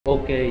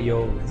Okay yo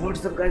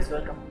what's up guys,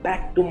 welcome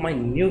back to my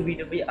new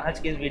video. भाई आज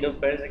के इस वीडियो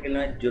पर से खेलना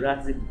है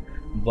जुरासिक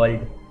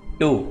वर्ल्ड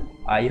 2।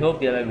 आई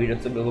होप यार वीडियो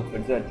सब लोगों को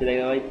फिर से अच्छा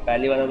लगेगा। भाई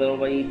पहली बात बताओ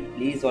भाई,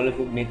 please all of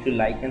you make to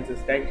like and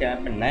subscribe.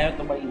 Channel पे नए हो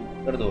तो भाई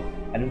कर दो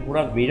एंड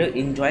पूरा वीडियो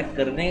एंजॉय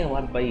करने के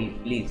बाद भाई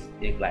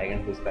प्लीज एक लाइक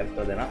एंड सब्सक्राइब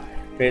कर देना।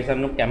 फिर से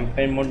हम लोग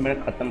कैंपेन मोड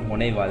मेरा खत्म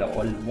होने ही वाला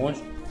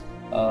ऑलमोस्ट।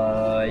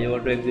 ये वो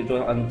टू एग्जिट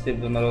अनसेफ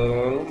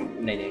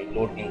नहीं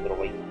लोड नहीं करो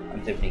भाई,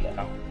 अनसेफ नहीं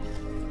करना।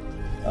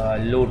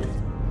 लोड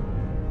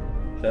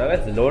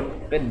लोड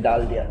पे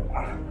डाल दिया।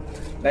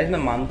 गाइस मैं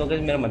मानता हूँ कि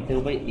मेरे मत्थे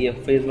को भाई ये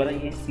फेस वाला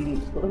ये सीन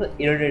थोड़ा सा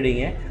इरिटेटिंग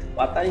है।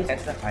 पता नहीं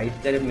कैसे हाइड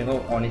करे, मेरे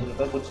को ऑनेस्टली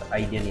पता कुछ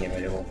आइडिया नहीं है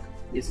मेरे को,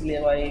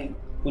 इसलिए भाई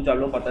कुछ आप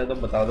लोग पता है तो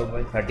बता दो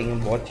भाई। सेटिंग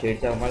में बहुत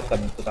छेड़छाड़ हमारे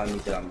कभी पता नहीं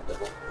चला मेरे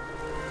को।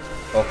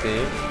 Okay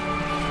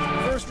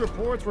First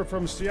reports were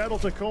from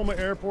Seattle-Tacoma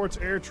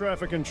Airport's air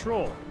traffic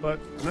control,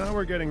 but now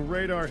we're getting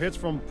radar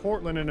hits from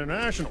Portland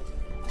International.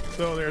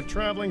 So they're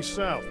traveling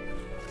south.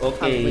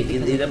 Okay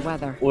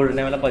इधर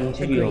उड़ने वाला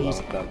पंछी भी होगा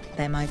मतलब।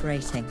 They're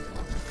migrating.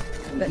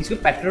 इसको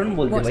पैटर्न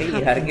बोलते हैं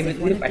भाई, यार के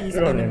में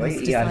पैटर्न है भाई,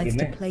 यार के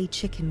में play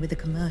chicken with a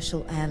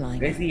commercial airline.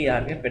 वैसे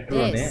यार के पैटर्न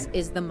है। This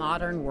is the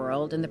modern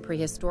world and the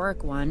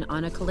prehistoric one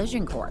on a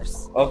collision course.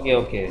 Okay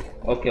okay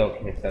okay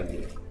okay sir.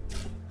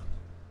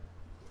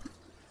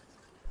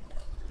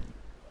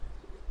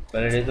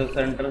 पर रिसर्च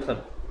सेंटर सब।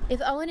 If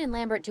Owen and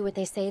Lambert do what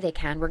they say they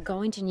can, we're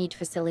going to need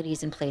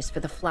facilities in place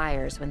for the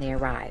flyers when they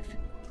arrive.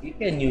 ये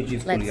क्या new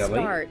चीज खुल Let's गया भाई?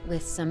 start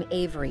with some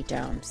aviary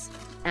domes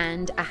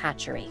and a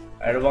hatchery.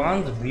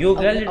 Advance view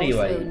We gallery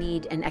भाई। also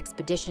need an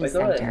expedition भाई तो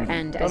center,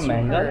 and तो as you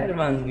महंगा heard,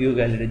 advance view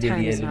gallery they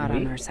time the is not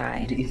on है our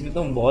side. इसमें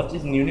तो बहुत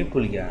चीज न्यू न्यू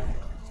खुल गया है।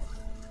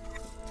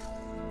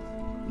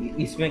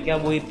 इसमें क्या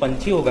वही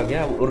पंछी होगा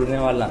क्या उड़ने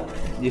वाला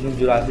जिसमें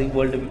जुरासिक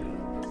वर्ल्ड में?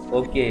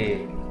 ओके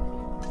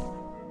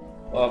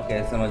ओके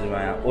समझ में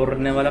आया,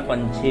 उड़ने वाला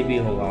पंछी भी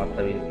होगा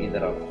मतलब इसकी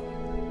तरफ।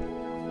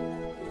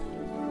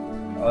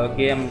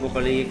 ओके हमको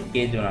पहले ये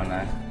केज बनाना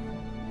है।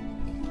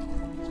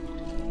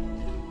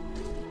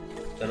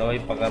 चलो भाई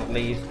पकड़ ले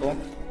इसको।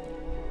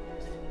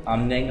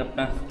 हम देंगे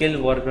अपना स्किल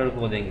वर्कर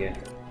को देंगे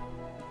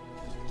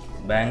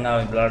बैंगा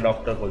ब्लड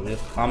डॉक्टर को, जो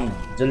काम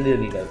जल्दी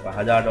जल्दी कर पा।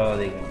 $1000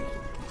 देंगे,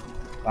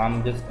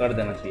 काम जस्ट कर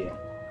देना चाहिए।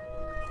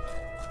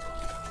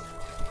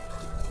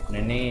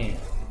 नहीं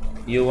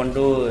you want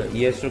to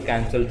yes to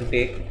cancel two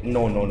take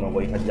no no no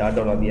भाई।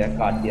 $1000 दिया,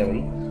 काट दिया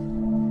भाई,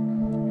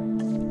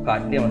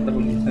 काट दिया मतलब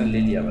इसने ले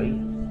लिया भाई।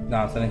 इतना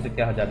आसानी से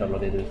क्या $1000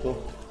 दे दो इसको।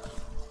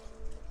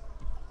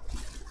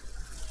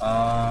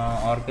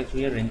 और क्या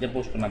चाहिए? रेंजर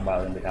पोस्ट मैं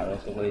बाद में बिठा रहा हूँ,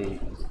 उसको कोई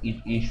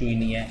इशू ही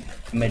नहीं है।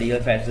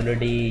 मेडिकल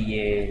फैसिलिटी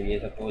ये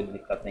सब कोई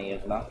दिक्कत नहीं है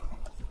उतना।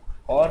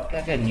 और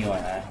क्या क्या न्यू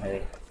आया है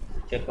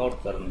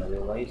चेकआउट करना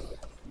दो भाई।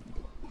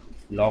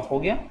 लॉक हो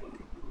गया,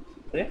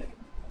 अरे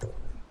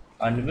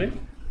अनबिल्ड।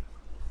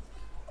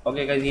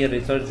 ओके गाइस ये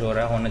रिसर्च हो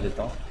रहा है, होने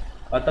देता हूँ।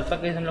 और तब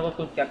तक हम लोग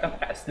को क्या क्या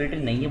फैसिलिटी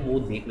नहीं है वो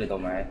देख लेता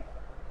हूँ मैं।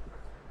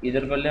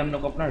 इधर पहले हम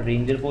लोग को अपना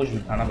रेंजर पोस्ट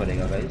बिठाना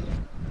पड़ेगा गाइस।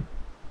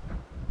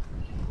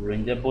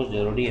 रेंजर पोस्ट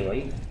ज़रूरी है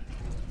भाई,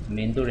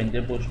 मेन तो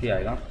रेंजर पोस्ट ही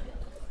आएगा।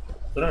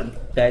 थोड़ा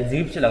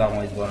तहजीब से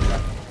लगाऊंगा इस बार, मैं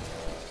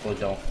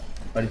सोचा हूँ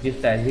पर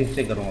चीज़ तहजीब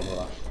से करूँगा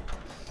थोड़ा।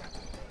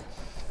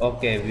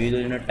 ओके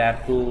वीडियो ने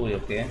टैप टू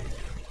ओके।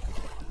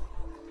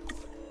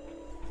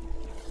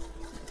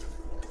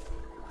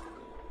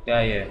 क्या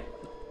ये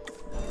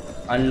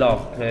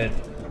अनलॉक है?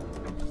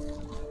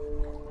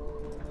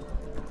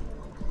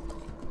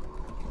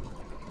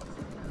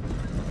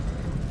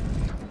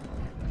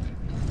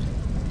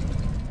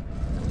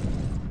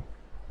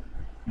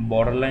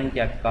 बॉर्डर लाइन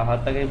क्या कहाँ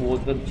तक है वो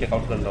तो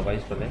चेकआउट कर लो भाई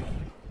इस पहले,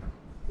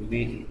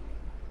 क्योंकि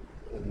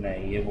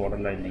नहीं ये बॉर्डर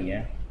लाइन नहीं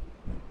है।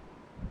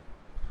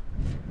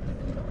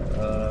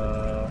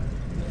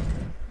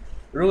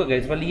 रुको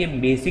गाइस पहले ये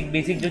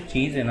बेसिक जो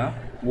चीज़ है ना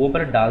वो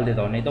पर डाल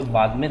देता हूँ, नहीं तो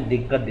बाद में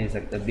दिक्कत दे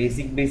सकता है।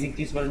 बेसिक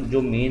चीज़ पर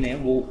जो मेन है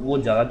वो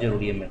ज़्यादा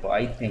ज़रूरी है मेरे को।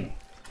 आई थिंक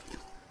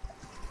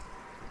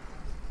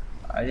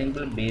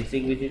पहले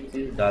बेसिक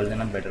चीज़ डाल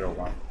देना बेटर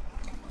होगा।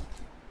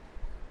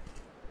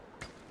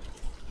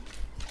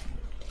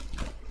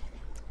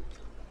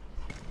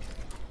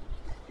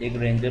 एक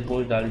रेंजर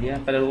पोस्ट डाल दिया,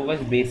 पहले वो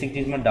बस बेसिक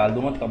चीज़ में डाल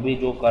दूंगा तभी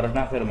जो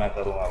करना फिर मैं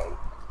करूँगा भाई।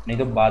 नहीं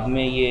तो बाद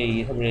में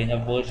ये सब रेंजर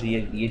पोस्ट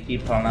ये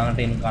चीज़ फलाना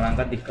टिमकाना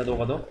का दिक्कत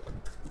होगा तो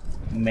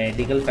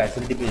मेडिकल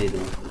फैसिलिटी भी दे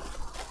दूँगी।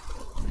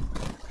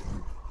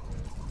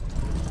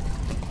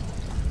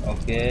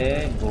 ओके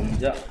घूम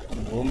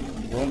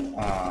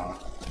हाँ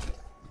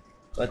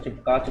तो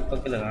चिपका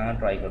के लगाना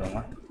ट्राई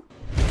करूँगा।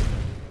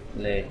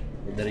 ले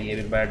इधर ये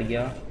भी बैठ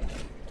गया,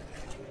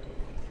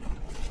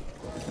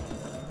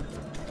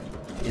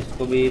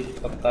 इसको भी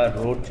पक्का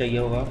रोड चाहिए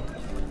होगा।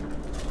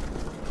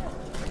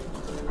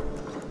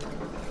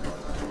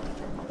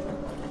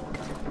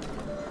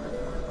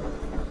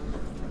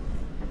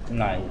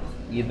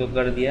 नाइस ये तो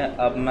कर दिया।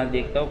 अब मैं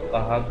देखता हूँ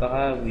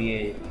कहाँ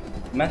ये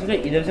मैं सोचा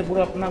इधर से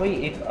पूरा अपना भाई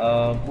एक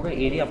पूरा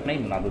एरिया अपना ही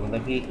बना दूँ,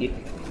 मतलब कि एक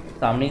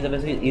सामने की तरह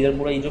से इधर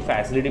पूरा ये जो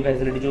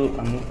फैसिलिटी जो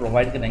हम लोग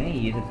प्रोवाइड करेंगे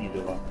ये सब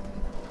चीज़ों का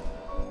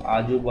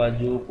आजू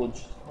बाजू कुछ।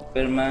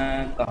 फिर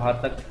मैं कहाँ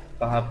तक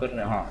कहाँ पर?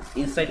 हाँ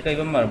इस साइड कहीं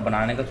पर मैं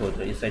बनाने का सोच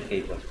रहा हूँ, इस साइड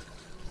कहीं पर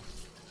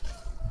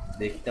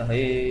देखते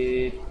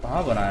हैं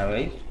कहाँ बनाया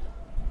भाई।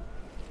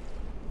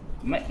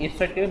 मैं इस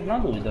साइड के बना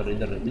दूँ, इधर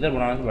इधर इधर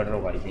बनाने से बेटर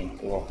होगा आई थिंक।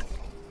 वो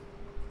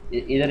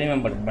इधर ही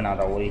मैं बना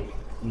रहा हूँ वही,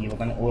 ये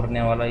पता नहीं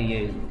ओढ़ने वाला ये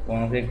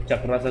कौन से एक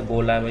चक्रा सा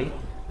गोला है भाई,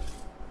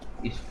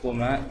 इसको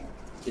मैं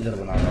इधर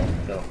बना रहा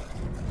हूँ। चलो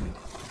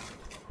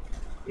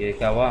ये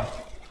क्या हुआ,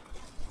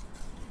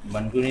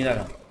 बन क्यों नहीं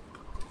रहा?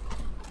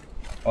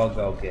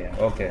 Okay okay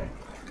okay.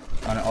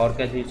 और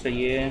क्या चीज़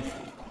चाहिए?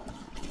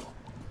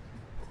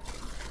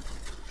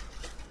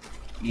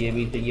 ये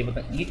भी चाहिए,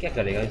 पता ये क्या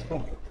करेगा इसको?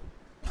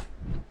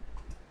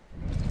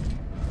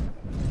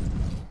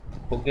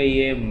 ओके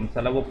ये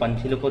साला वो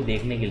पंछी लोग को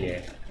देखने के लिए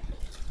है।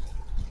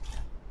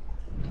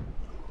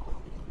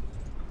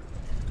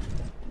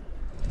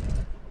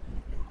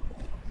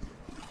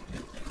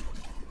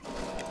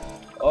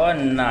 और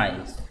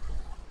नाइस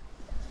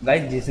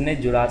गाइस, जिसने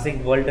जुरासिक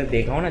वर्ल्ड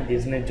देखा हो ना,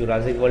 जिसने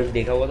जुरासिक वर्ल्ड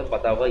देखा होगा तो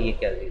पता होगा ये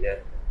क्या चीज़ है।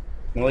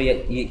 वो ये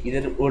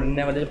इधर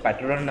उड़ने वाले जो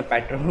पेट्रोन है,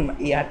 पेट्रोन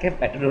यार क्या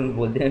पेट्रोन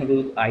बोलते हैं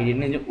उनको आइडिया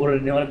नहीं, जो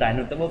उड़ने वाला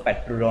डायनो होता है वो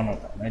पेट्रोन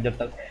होता है। मैं जब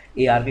तक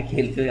AR के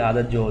खेल की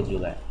आदत जो हो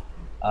चुका है।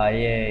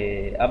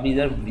 ये अब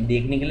इधर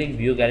देखने के लिए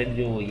व्यू गैलरी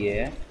जो ये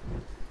है,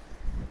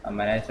 अब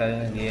मैंने ऐसा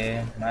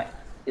ये मैं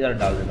इधर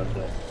डाल देता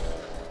हूँ।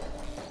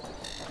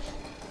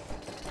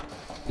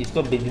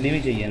 इसको बिजली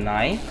भी चाहिए,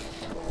 नाइस।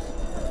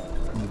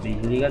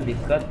 बिजली का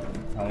दिक्कत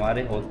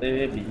हमारे होते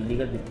हुए बिजली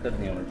का दिक्कत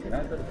नहीं होना चाहिए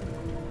ना सर।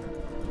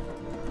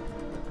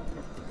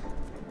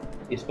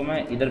 इसको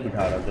मैं इधर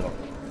बिठा रहा हूँ, चलो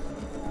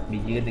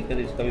बिजली की दिक्कत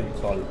इसका भी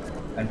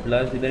सॉल्व। एंड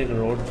प्लस इधर एक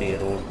रोड चाहिए,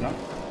 रोड ना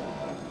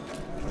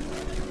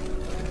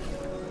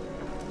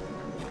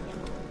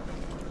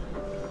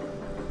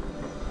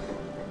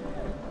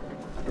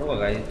होगा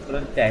भाई, थोड़ा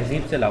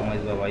तहजीब से लाऊंगा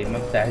इस बार भाई,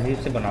 मैं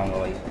तहजीब से बनाऊंगा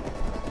भाई,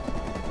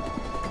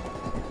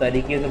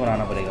 तरीके से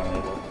बनाना पड़ेगा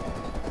मेरे को।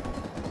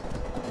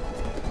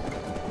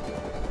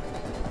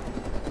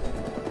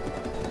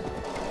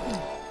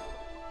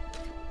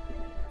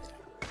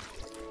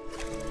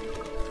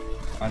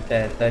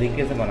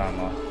 तरीके से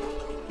बनाना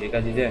ये क्या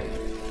चीज़ है?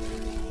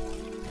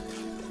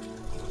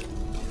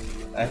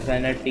 ऐसा है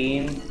ना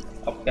टीम।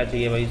 अब क्या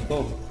चाहिए भाई इसको?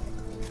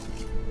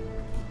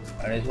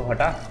 अरे इसको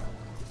हटा।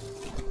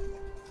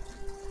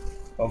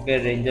 ओके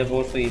रेंजर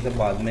पोस्ट तो ये सब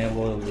बाद में,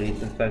 वो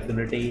रिसर्च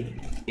फैसिलिटी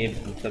ये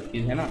सब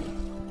चीज़ है ना।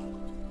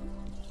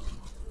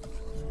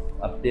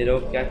 अब तेरे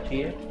को क्या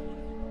चाहिए?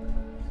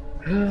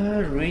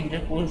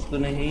 रेंजर पोस्ट तो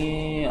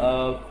नहीं,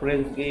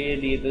 फ्रेंड्स के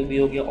लिए तो भी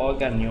हो गया। और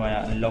क्या न्यू आया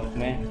अनलॉक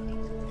में?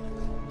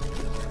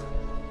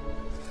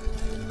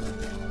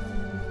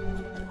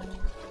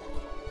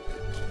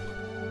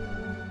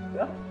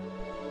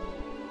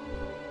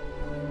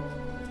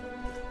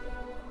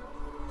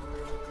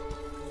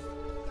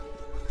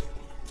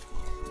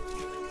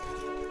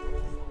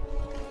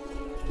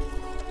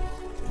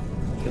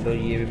 तो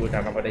ये भी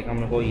उठाना पड़ेगा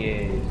मेरे को, ये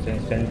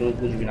सेंट्रल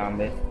कुछ भी नाम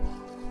है,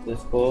 तो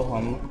इसको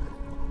हम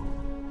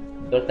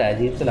तो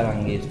तहजीब से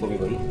लगाएंगे इसको भी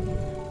भाई।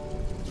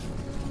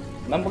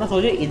 मैं पूरा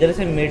सोचे इधर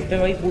से मिड पे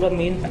भाई पूरा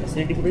मेन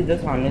फैसिलिटी पूरी इधर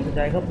सामने से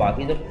जाएगा,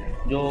 बाकी जब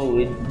जो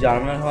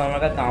जानवर वानवर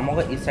का काम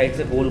होगा इस साइड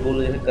से गोल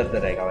गोल जैसे करते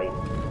रहेगा भाई,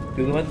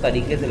 क्योंकि मैं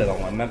तरीके से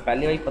लगाऊंगा। मैं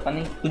पहले भाई पता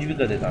नहीं कुछ भी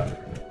कर देता,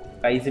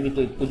 कहीं से भी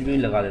कुछ भी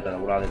लगा देता,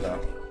 उड़ा देता।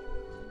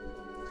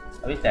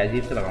 अभी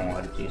तहजीब से लगाऊंगा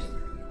हर चीज़।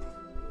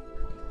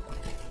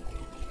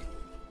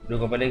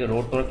 जो पहले एक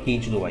रोड थोड़ा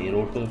खींच दो भाई,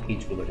 रोड तो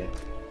खींच दो पहले।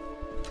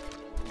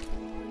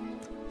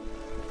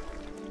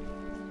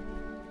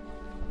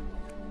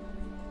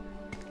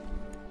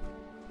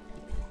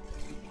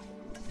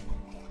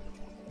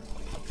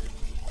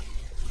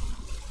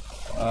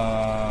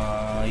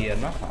 ये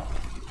ना हाँ,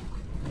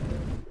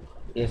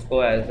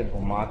 इसको ऐसे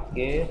घुमा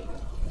के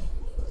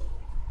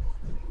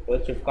तो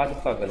चिपका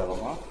चिपका के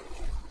लगाऊंगा।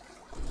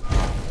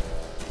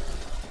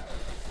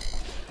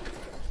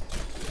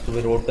 तो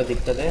भी रोड का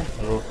दिक्कत है,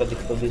 रोड का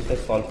दिक्कत भी इसका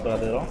सॉल्व करा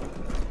दे रहा हूँ।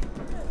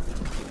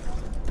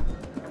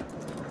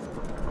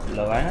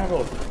 लगाए ना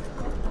रोड,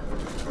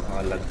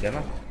 हाँ लग गया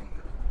ना।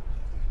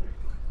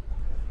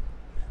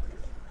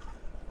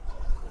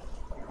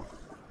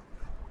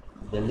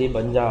 जल्दी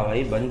बन जा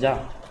भाई, बन जा।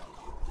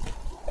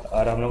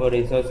 और हम लोग को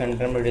रिसर्च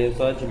सेंटर में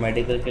रिसर्च,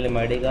 मेडिकल के लिए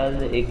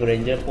मेडिकल, एक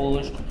रेंजर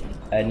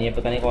पोस्ट एंड ये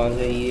पता नहीं कौन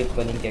से, ये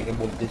पता नहीं क्या क्या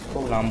बोलते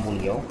इसको, नाम भूल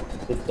गया हूँ,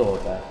 कुछ तो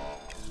होता है।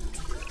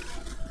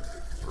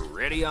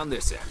 Ready on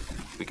this end.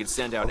 We can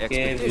send out Okay,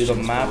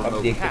 expeditions map for अब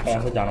remote देखते हैं कौन सा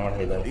capture. जानवर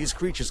है इधर। These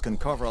creatures can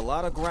cover a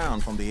lot of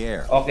ground from the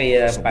air. Okay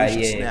ये So we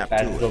should ये snap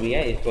पैर to जो it. भी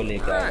है इसको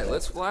लेकर All right,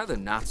 let's fly the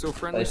not so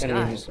friendly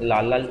skies.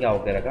 लाल लाल क्या हो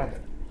के रखा,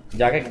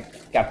 जाके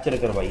कैप्चर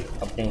कर भाई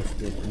अपने उस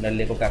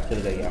नल्ले को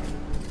कैप्चर कर गया।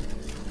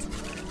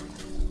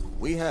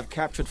 We have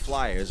captured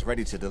flyers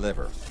ready to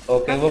deliver.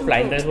 Okay वो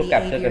फ्लाइंग ड्राइव को the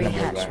कैप्चर करना aviary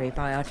पड़ेगा। hatchery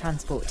by our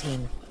transport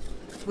team.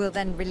 We'll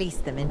then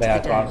release them into गया the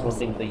domes.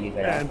 ट्रांसपोर्टिंग तो ये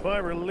गया And by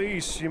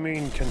release, you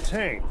mean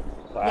contain.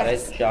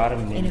 4.5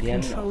 In a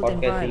million. controlled और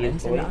कैसे ये environment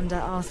and कोई under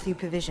our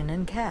supervision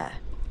and care.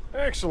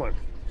 Excellent.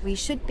 We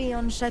should be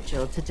on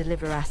schedule to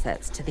deliver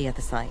assets to the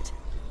other site.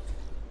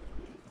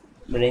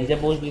 Ranger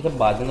post भी सब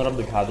बाद में थोड़ा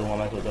बिठा दूंगा,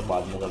 मैं सोचा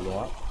बाद में कर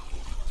लूँगा।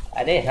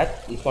 अरे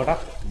हट इसको हटा,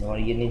 और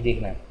ये नहीं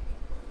देखना है।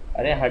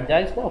 अरे हट जा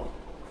इसको,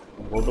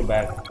 गो टू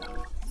बैक।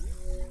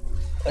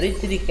 अरे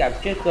तेरी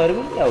कैप्चर कर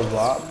भी लिया,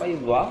 वाह भाई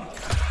वाह,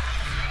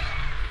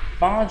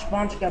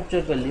 5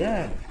 कैप्चर कर लिया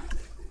है,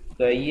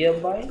 सही है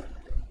भाई।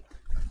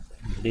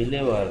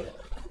 डिलीवर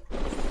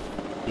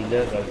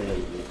कर दे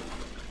जल्दी।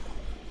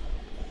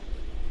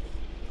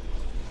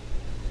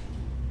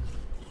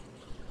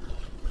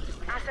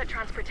 Asset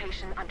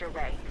transportation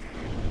underway.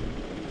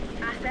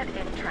 Asset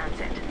in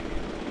transit.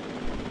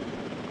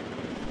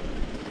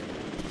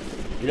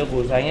 ये लोग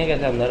घुसाएंगे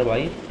कैसे अंदर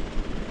भाई,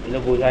 ये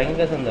लोग घुसाएंगे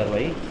कैसे अंदर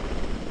भाई,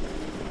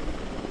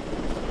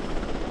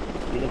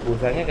 ये लोग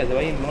घुसाएंगे कैसे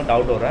भाई, मेरे को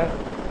डाउट हो रहा है।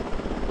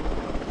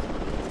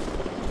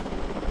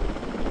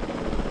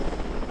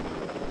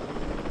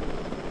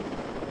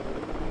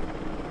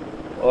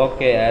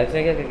 ओके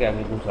ऐसे कैसे क्या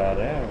भी घुसा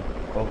रहे हैं,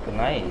 ओके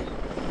नाइस।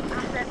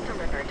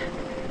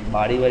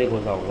 बारी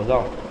घुसाओ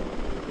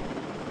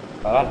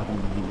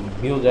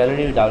व्यू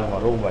गैलरी डालूंगा,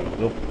 रुक भाई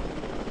रुक।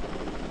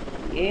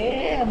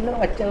 ये हम लोग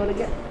अच्छा हो रहा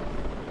क्या,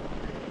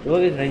 तो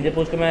इस रेंजर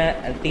पोस्ट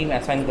मैं टीम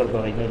असाइन करता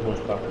हूँ, रेंजर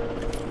पोस्ट का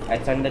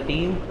assign the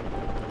team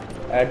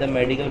at the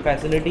medical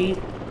facility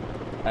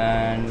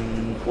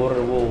and और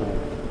वो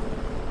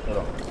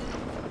चलो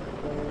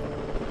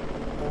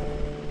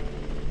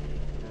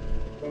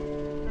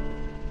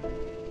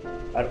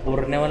और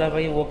उड़ने वाला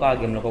भाई वो कहा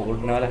गया हम लोग को,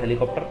 उड़ने वाला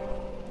हेलीकॉप्टर।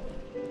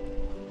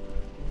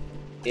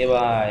 ये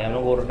भाई हम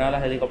लोग उड़ने वाला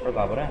हेलीकॉप्टर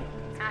कहाँ पर है?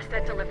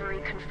 Asset delivery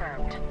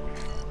confirmed.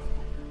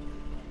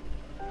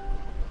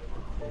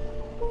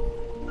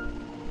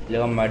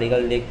 लोग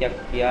मेडिकल देख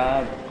क्या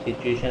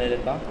सिचुएशन है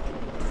इसका,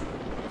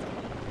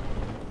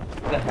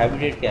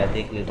 हैबिटेट क्या है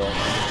देख लेता हूँ।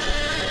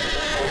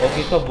 ओके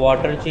इसको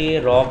वाटर चाहिए,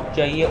 रॉक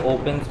चाहिए,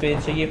 ओपन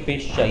स्पेस चाहिए,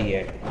 फिश चाहिए।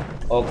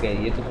 ओके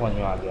ये तो समझ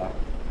में आ गया।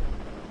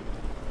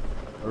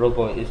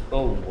 रुको इसको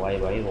भाई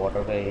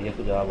वाटर का एरिया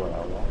तो ज़्यादा बड़ा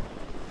होगा।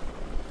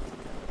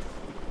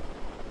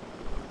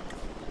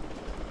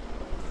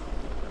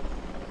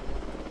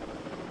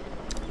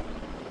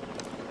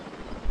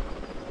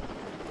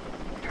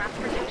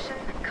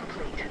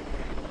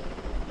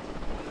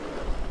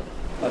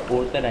 और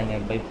उड़ते रहेंगे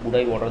भाई, पूरा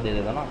ही वाटर दे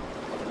देगा ना।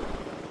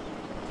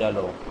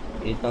 चलो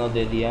इतना तो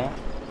दे दिया,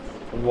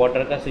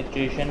 वाटर का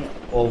सिचुएशन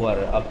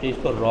ओवर। अब तो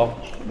इसको रॉक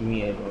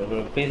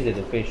फिश दे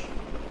दो, फिश।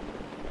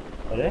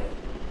 अरे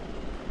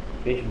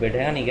फिश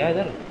बैठेगा नहीं क्या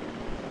इधर?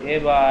 ए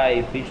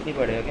भाई फिश नहीं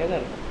बैठेगा क्या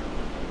इधर?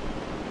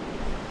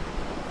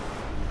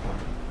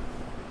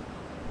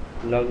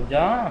 लग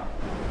जा।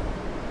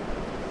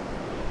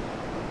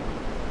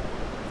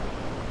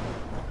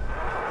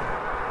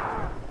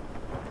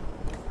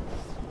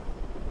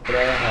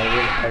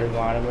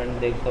 एनवायरनमेंट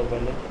देख तो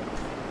पहले,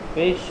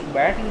 फिश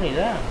बैठ ही नहीं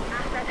रहा।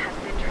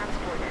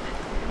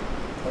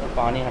 तो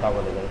पानी हटा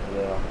पड़ेगा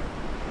इसलिए,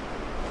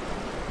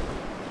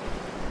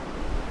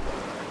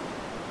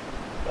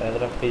 पहले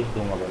तरफ फिश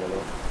दूंगा पहले तो।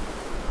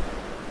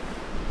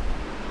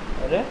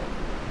 अरे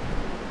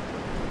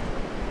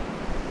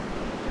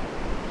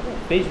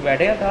फिश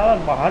बैठेगा था और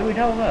बाहर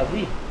बैठा होगा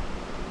अभी।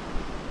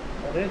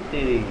 अरे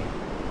तेरी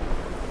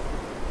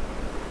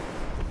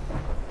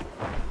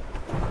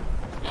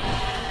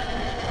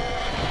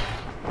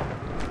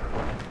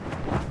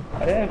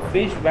अरे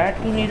फिश बैठ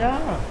क्यों नहीं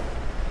रहा?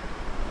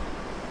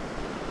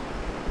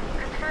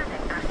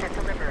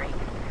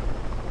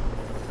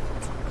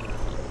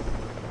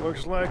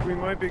 Looks like we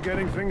might be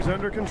getting things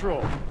under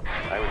control.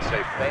 I would say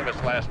famous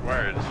last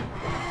words.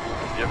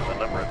 Given the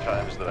number of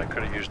times that I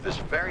could have used this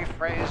very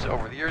phrase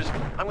over the years,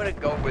 I'm going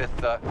to go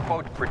with,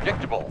 quote,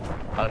 predictable,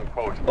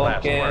 unquote,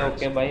 last words.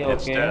 Okay, bhai, okay.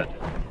 Instead.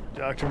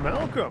 Dr.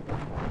 Malcolm,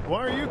 why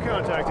are you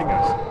contacting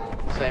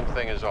us? Same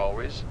thing as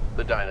always,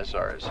 the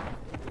dinosaurs.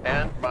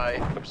 And my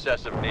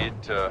obsessive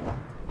need to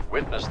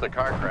witness the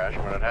car crash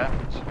when it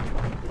happens.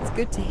 It's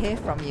good to hear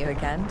from you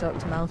again,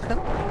 Dr. Malcolm.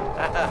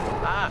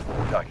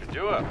 Dr.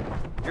 Dua,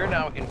 you're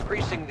now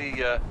increasing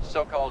the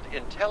so-called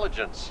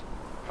intelligence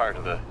part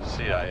of the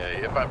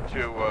CIA, if I'm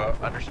to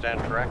understand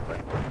correctly.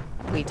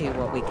 We do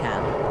what we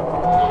can.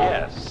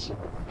 Yes,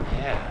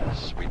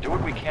 we do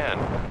what we can,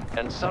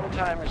 and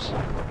sometimes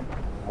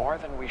more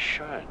than we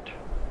should.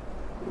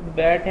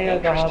 बैठेगा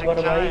कहाँ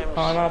पर भाई?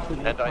 खाना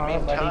and I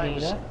mean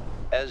times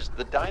as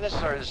the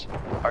dinosaurs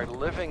are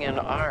living in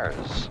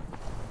ours.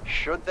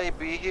 Should they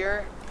be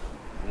here?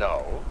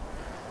 No.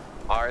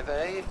 Are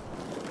they?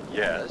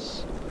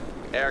 Yes.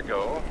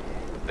 Ergo,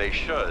 they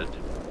should.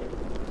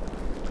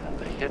 And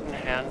the hidden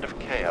hand of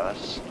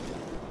chaos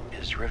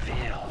is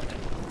revealed.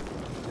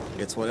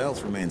 It's what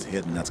else remains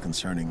hidden that's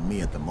concerning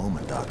me at the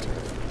moment, Doctor.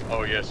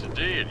 Oh, yes,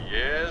 indeed.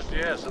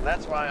 Yes. And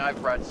that's why I've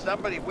brought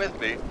somebody with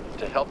me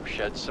to help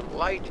shed some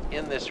light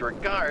in this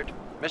regard,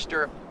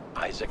 Mr.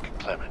 Isaac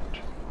Clement.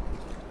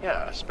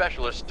 Yeah, a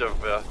specialist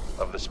of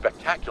the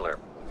spectacular.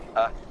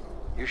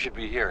 You should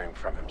be hearing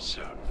from him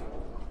soon.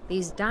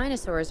 These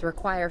dinosaurs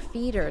require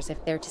feeders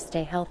if they're to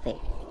stay healthy.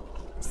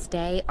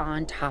 Stay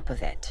on top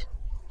of it.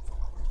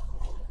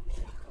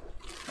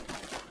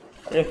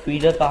 अरे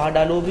feeder कहाँ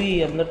डालूं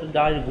भी? अंदर तो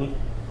डाल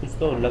कुछ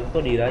तो लग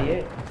तो नहीं रहा ये।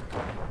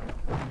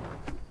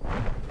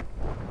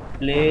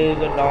 Play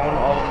the down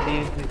of the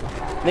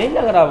नहीं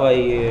लग रहा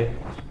भाई ये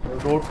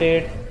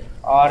रोटेट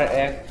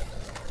RX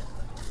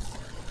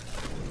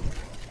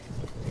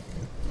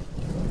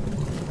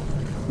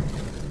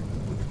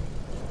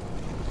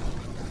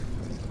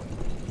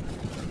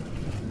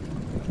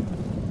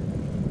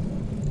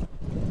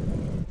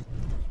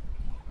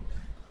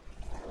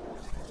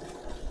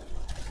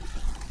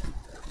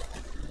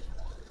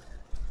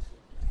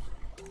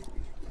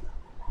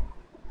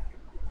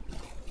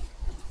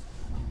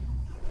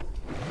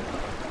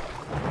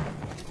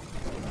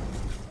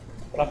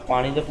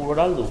पानी तो पूरा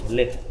डाल दूँ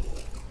ले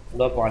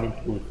पूरा पानी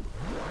पूरा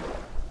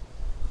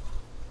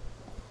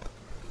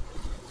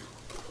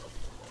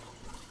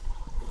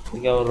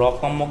क्या रॉक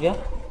कम हो गया।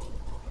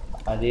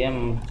 अरे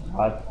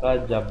हाथ का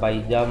जब भाई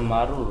जब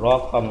मारू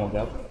रॉक कम हो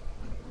गया।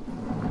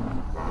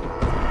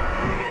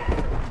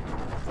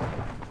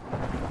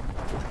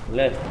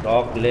 ले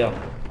रॉक ले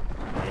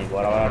एक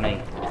बड़ा नहीं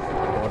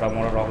छोटा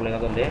मोटा रॉक लेगा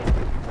तो ले।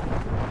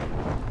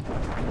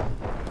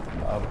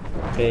 अब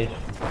फिश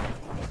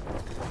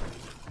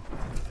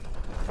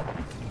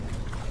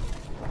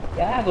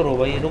क्या करो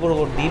भाई रुको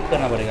रुको डीप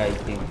करना पड़ेगा आई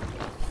थिंक।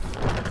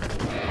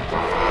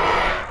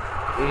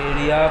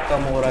 एरिया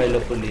कम हो रहा है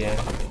लोग को लिए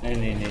नहीं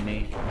नहीं नहीं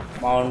नहीं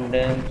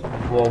माउंटेन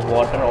वो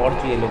वाटर और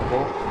चाहिए लोग को।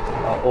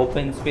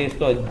 ओपन स्पेस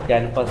तो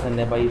 10%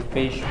 है भाई।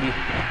 फिश भी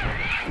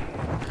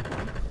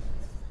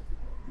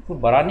तो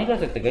बड़ा नहीं कर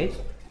सकते गाइस।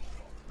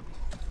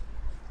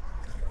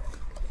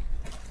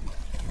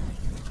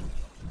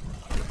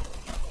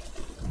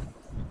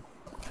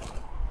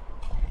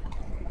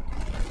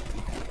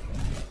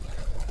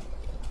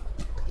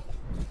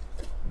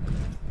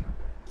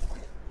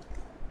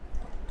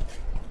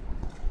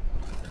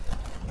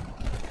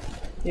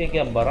 ये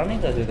क्या बड़ा नहीं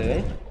कर सकते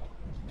गाइस।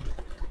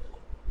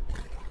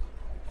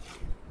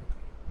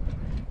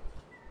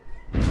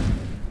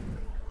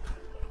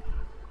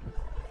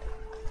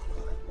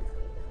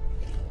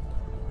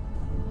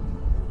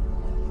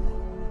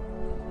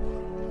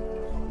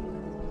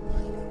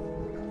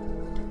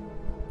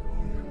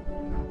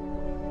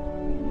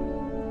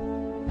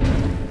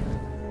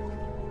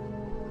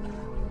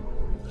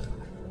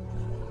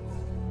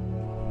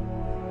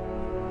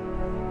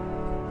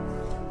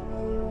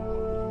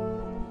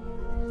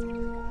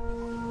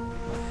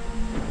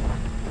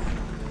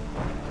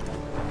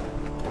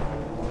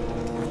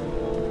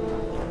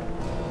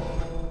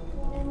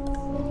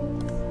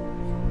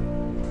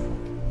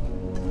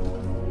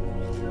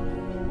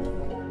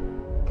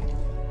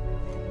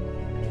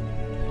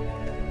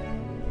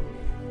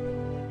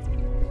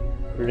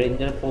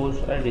 रेंजर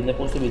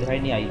पोस्ट तो दिखाई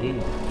नहीं आई थी।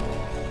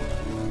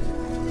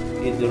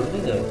 ये जरूरत है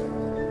सर।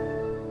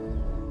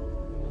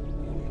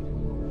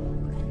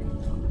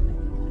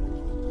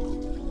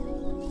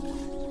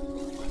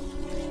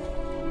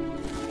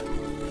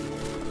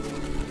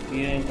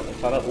 ये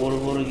सारा और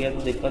गया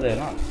तो दिक्कत है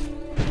ना।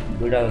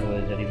 बिठा दो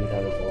जरी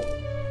बिठा दो।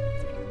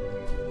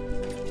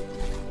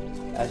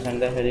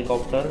 Ascender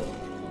helicopter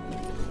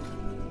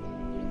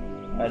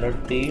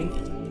alert team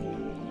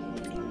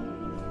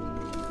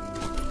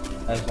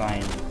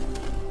assign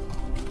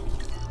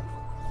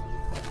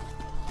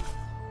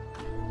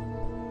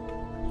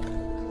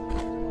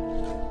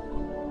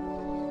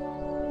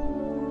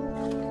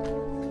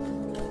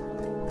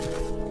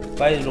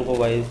भाई रुको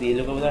भाई ये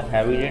लोग को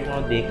हैवी रेट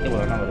और देख के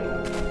बढ़ाना पड़ेगा।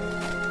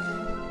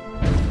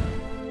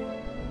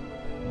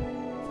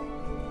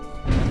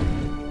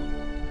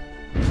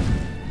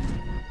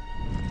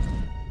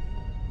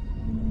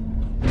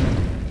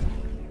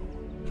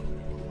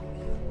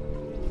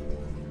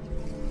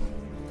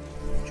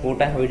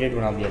 छोटा हैबिटेट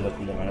बना दिया लोग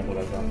के लिए मैंने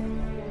थोड़ा सा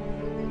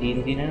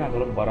 3 है ना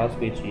थोड़ा बड़ा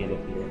स्पेस चाहिए लोग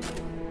के लिए।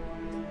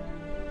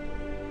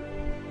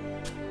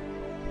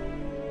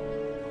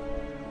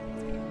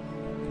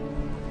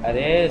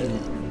 अरे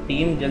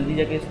टीम जल्दी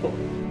जाके इसको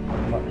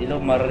ये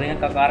लोग मर रहे हैं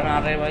ककार में आ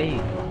रहे हैं भाई।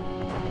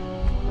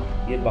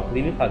 ये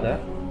बकरी भी खाता है।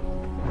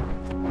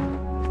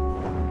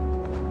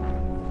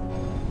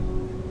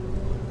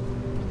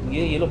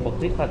 ये लोग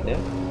बकरी खाते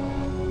हैं।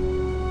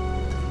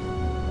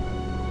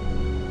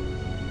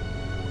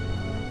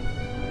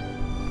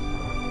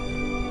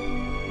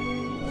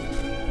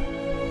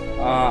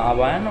 हाँ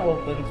अब आया ना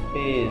ओपन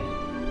स्पेस।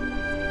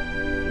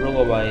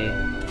 रुको भाई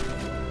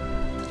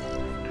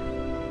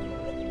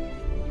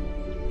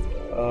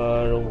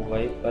रुको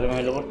भाई पहले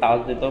मैं लोगों को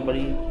टास्क देता हूँ।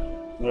 बड़ी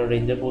मेरा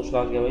रेंजर पोस्ट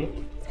आ गया भाई।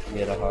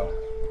 ये रहा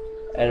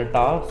एयर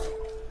टास्क।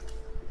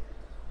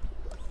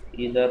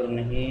 इधर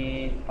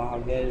नहीं कहाँ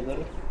गया इधर।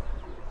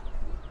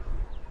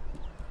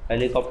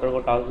 हेलीकॉप्टर को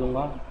टास्क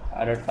दूंगा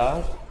एयर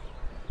टास्क।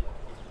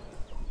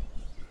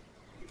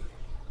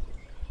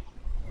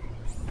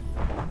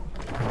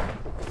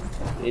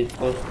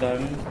 इसको स्टन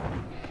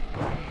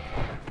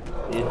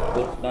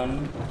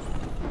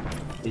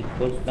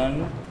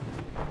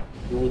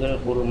उधर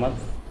गुरु मत।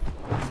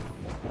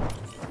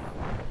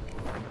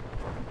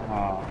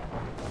 हाँ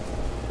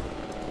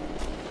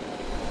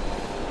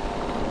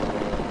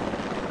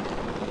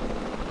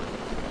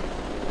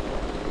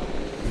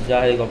जा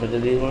हेलीकॉप्टर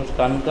जल्दी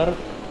स्टन कर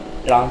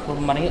ट्रांसपोर्ट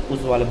मारेंगे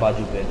उस वाले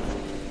बाजू पे।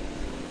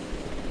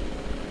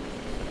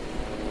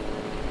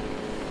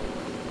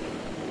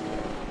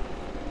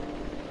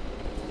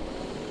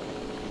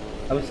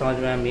 अभी समझ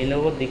में आया मेन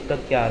लोगों को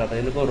दिक्कत क्या आ रहा था।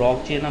 ये लोग को रॉक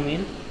चाहिए ना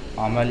मेन।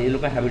 हाँ मैं ये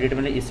लोग का हैबिटेट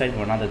मैंने इस साइड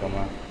बना देता हूँ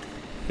मैं।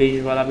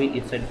 फिश वाला भी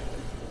इस साइड।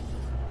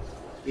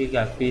 ये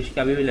क्या फिश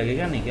का भी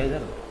लगेगा नहीं क्या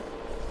इधर?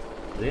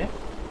 अरे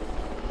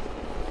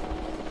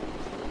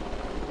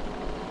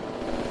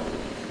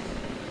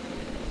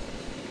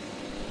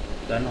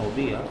डन हो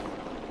भी गया।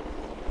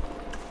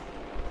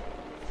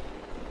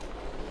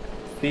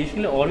 फिश के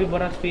लिए और भी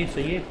बड़ा स्पेस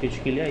चाहिए। फिश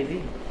के लिए आई थी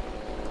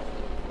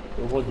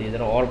तो वो दे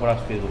रहा और बड़ा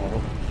स्पेस दूंगा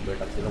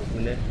बेटा। बच्चे लोग के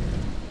लिए,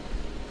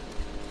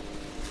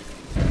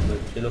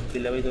 बच्चे लोग के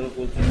लिए भाई। तो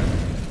कुछ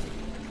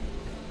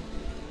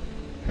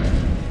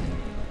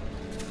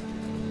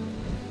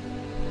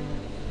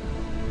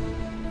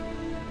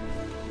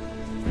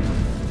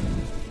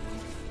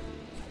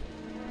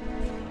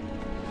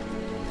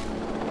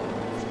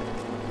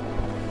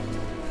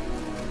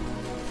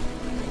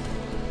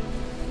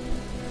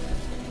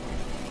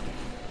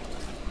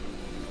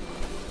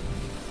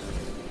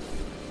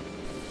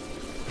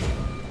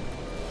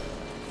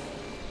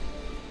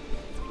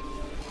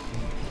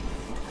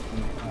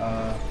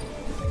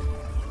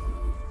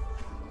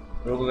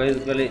रुको गाइस,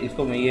 पहले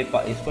इसको मैं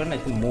इसको ना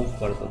इसको मूव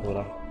करता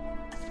थोड़ा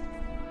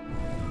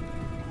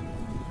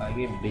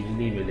ताकि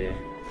बिजली मिले।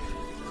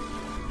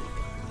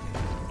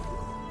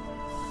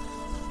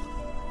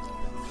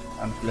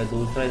 अब पहले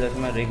दूसरा इधर से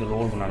मैं एक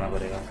रोड बनाना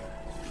पड़ेगा।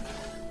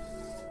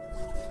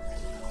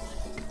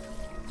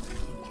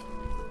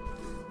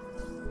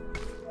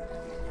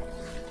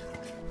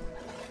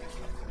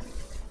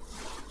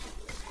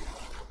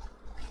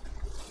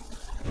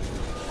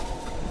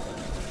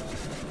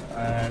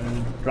 एंड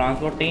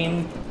ट्रांसपोर्ट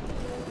टीम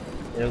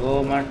देखो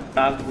मैं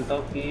टास्क देता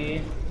हूँ कि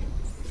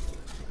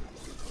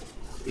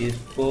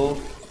इसको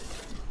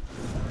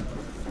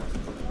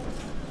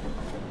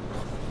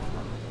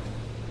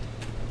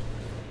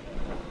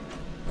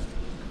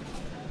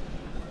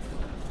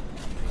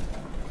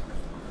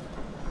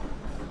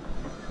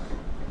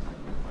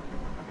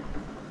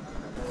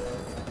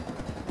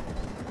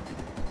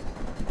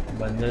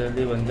बन जा,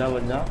 जल्दी बन जा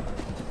बन जा।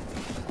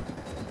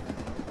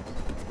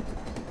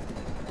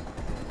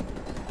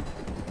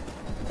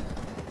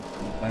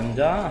 बन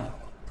जा।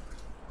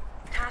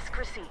 Task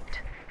received.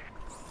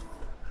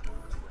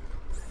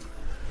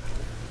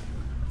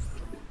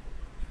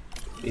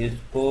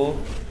 इसको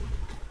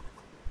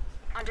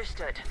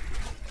Understood.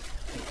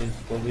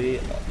 इसको भी।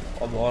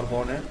 अब और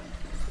कौन है?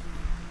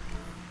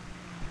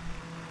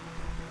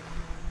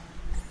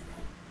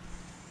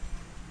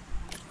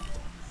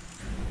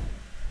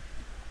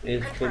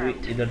 इसको भी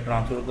इधर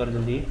ट्रांसफर कर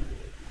जल्दी।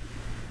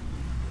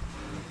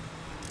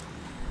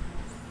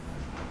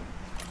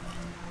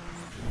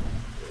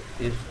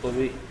 इसको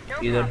भी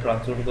इधर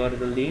ट्रांसफर कर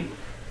जल्दी।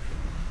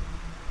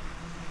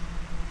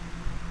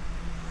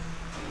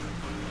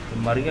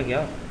 मर गया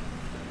क्या?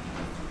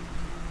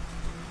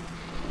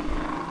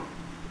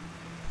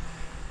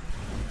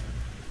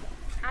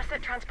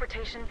 Asset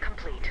transportation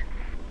complete.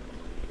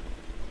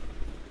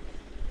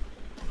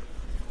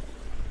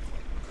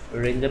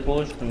 Ranger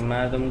post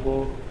मैं तुमको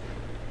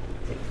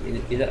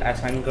इधर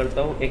असाइन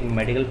करता हूँ। एक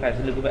मेडिकल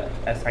फैसिलिटी पे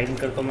असाइन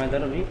करता हूँ मैं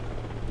इधर अभी।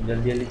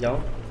 जल्दी जल्दी जाओ।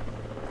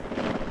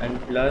 एंड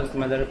प्लस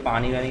मैं इधर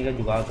पानी वानी का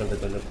जुगाड़ कर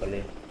देता हूँ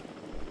पहले।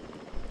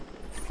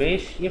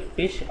 फिश, ये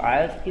फिश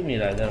आया क्यों नहीं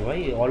रहा इधर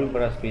भाई? और भी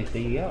बड़ा स्पेस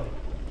चाहिए क्या?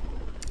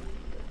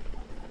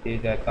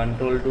 ठीक है,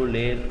 कंट्रोल टू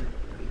लेन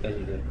क्या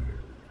चीज़ है?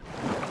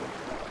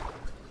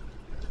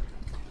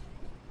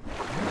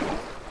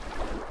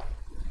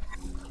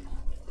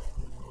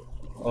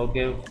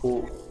 ओके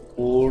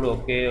फूड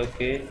ओके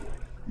ओके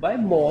भाई।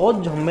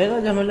 बहुत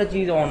झमेला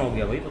चीज़ ऑन हो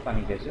गया भाई, पता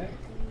नहीं कैसे।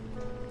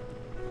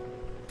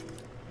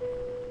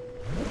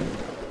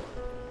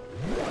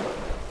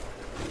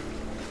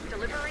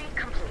 Delivery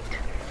complete.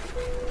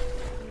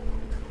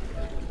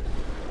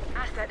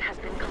 Asset has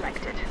been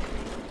collected.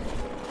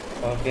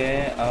 Okay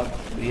अब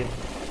ये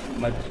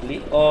मछली,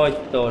 ओ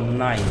तो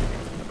नाइस,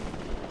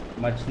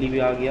 मछली भी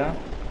आ गया।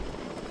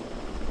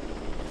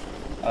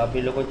 अब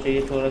ये लोग को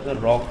चाहिए थोड़ा सा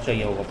रॉक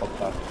चाहिए होगा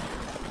पक्का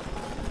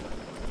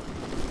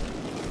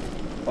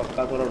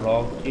पक्का। थोड़ा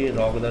रॉक चाहिए।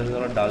 रॉक इधर से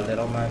थोड़ा डाल दे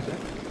रहा हूँ मैं ऐसे।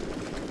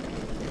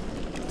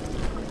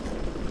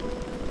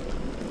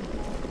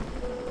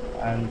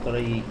 एंड थोड़ा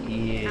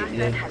ये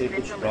इधर से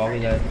कुछ रॉक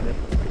इधर से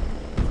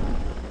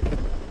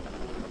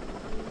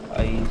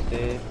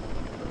ऐसे।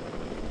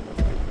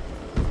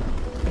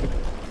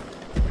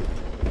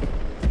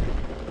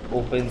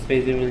 ओपन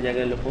स्पेस भी मिल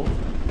जाएगा लोग को।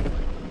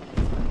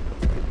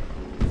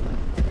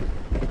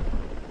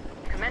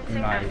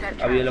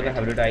 नाइस। अब ये लोग का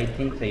हैबिट आई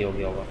थिंक सही हो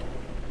गया होगा।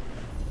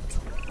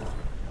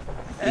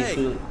 Hey,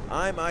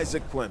 I'm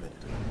Isaac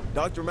Clement.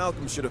 Dr.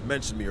 Malcolm should have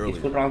mentioned me इसको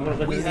earlier. ट्रांसफर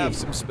कर We दीजिए। have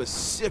some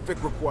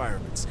specific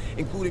requirements,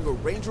 including a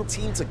ranger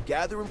team to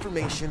gather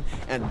information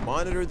and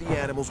monitor the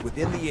animals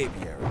within the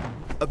apiary.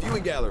 A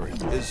viewing gallery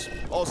is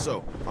also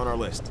on our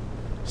list.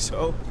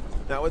 So,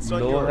 now it's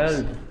on Low yours.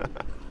 health.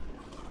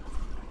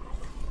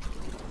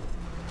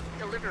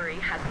 Delivery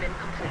has been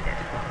completed.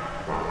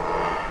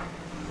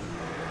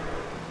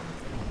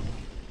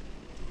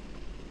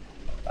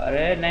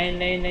 अरे नहीं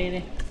नहीं नहीं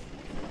नहीं।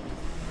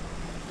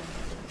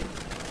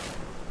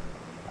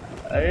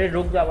 अरे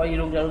रुक जा भाई,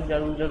 रुक जा रुक जा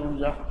रुक जा रुक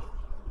जा।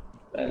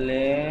 पहले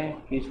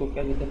इसको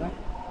क्या कहते ना,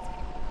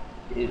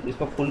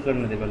 इसको फुल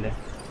करने दे पहले,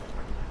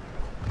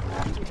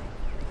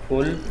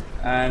 फुल।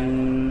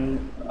 एंड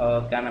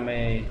क्या नाम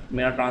है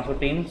मेरा ट्रांसफर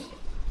टीम्स,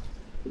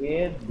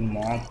 ये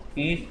दिमाग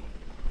की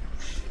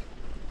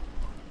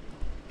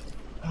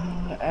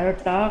एयर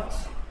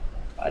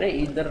टास्क। अरे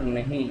इधर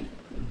नहीं,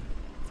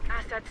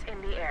 Assets in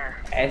the air.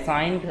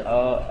 Assigned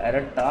air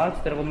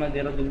task तेरे को मैं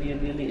दे रहा हूँ, जल्दी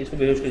जल्दी जल्दी इसको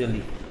बेहोश कर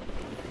जल्दी।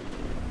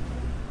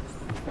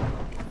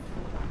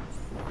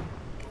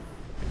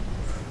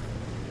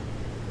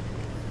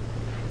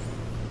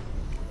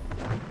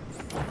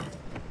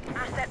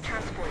 Asset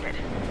transported.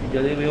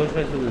 जल्दी बेहोश कर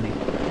इसको जल्दी।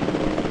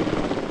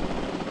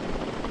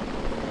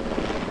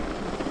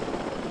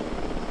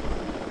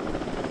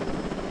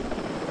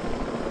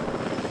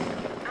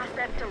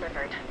 Asset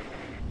delivered.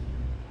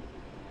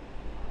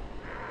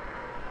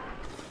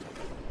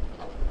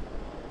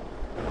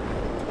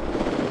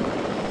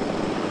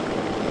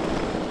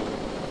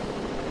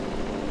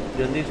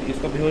 जल्दी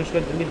इसको बेहोश कर,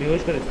 जल्दी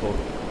बेहोश कर इसको।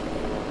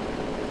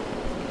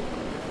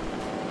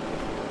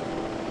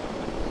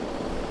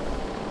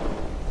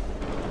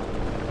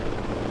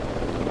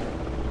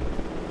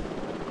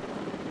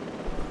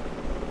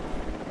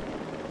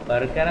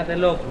 कर क्या रहा थे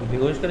लोग,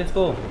 बेहोश कर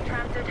इसको।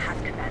 Transit has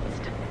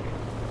commenced.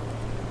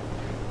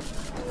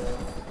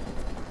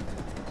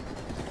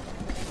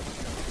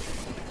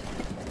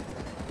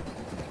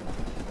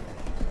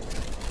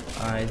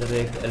 हाँ इधर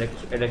एक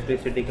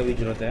इलेक्ट्रिसिटी का भी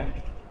जरूरत है।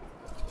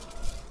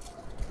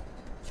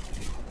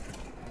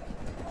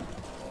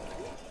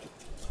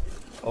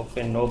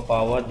 ओके नो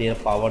पावर दे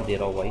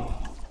रहा हूँ भाई।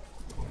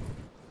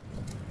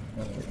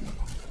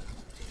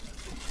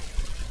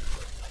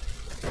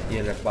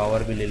 ये ले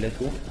पावर भी ले ले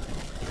तू।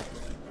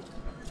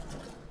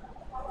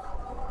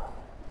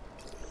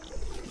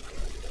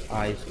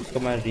 हाँ इसको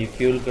मैं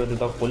रिफ्यूल कर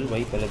देता हूँ फुल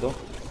भाई, पहले तो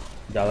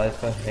ज़्यादा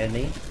इसका है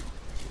नहीं।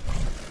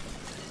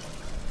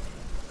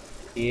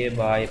 ये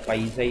भाई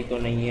पैसा ही तो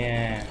नहीं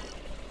है।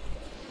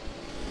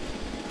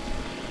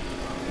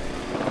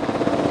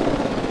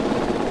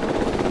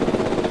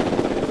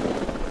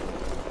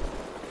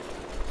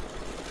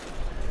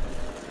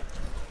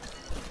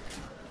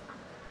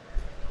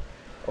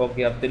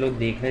 ओके अब ते लोग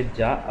देखने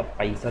जा, अब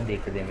पैसा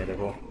देख दे मेरे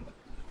को।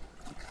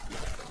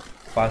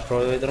 फास्ट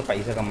हो इधर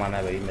पैसा कमाना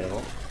है भाई मेरे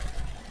को।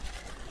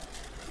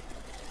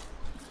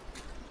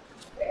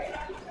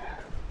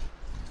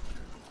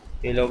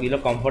 ये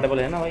लोग कंफर्टेबल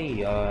है ना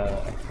भाई।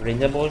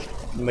 रेंजर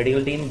पोस्ट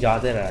मेडिकल टीम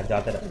जाते रहा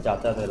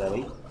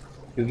भाई,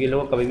 क्योंकि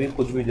लोगों को कभी भी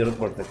कुछ भी ज़रूरत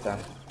पड़ सकता है।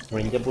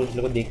 रेंजर पोस्ट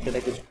लोग देखते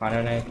रहे, कुछ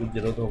खाना नहीं कुछ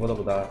ज़रूरत होगा तो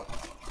बता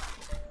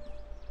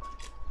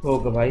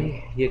होगा भाई।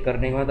 ये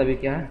करने के बाद अभी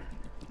क्या है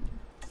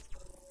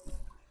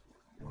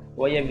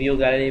वो ये व्यू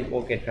गैलरी।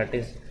 ओके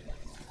 30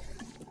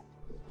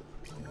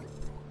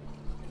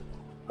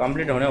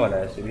 कंप्लीट होने वाला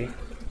है। ऐसे भी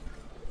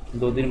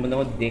 2-3 बंदों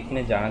को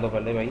देखने जाना तो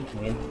पहले भाई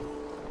मेन।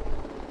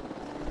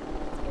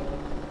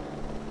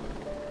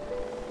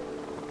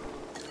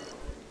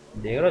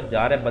 देख रहे हो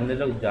जा रहे बंदे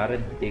लोग, जा रहे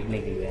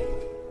देखने के लिए।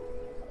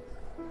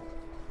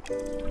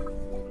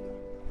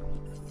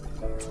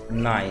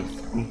 Nice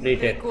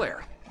completed.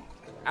 Claire,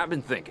 I've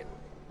been thinking.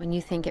 When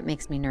you think it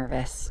makes me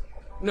nervous.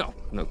 No,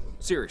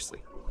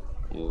 seriously.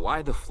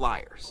 Why the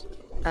flyers?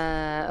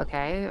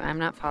 Okay, I'm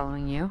not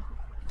following you.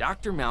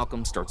 Dr.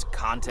 Malcolm starts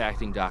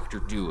contacting Dr.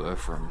 Dua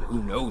from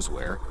who knows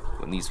where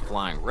when these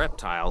flying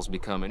reptiles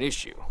become an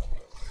issue.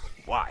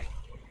 Why?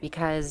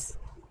 Because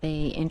they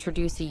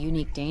introduce a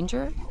unique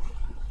danger?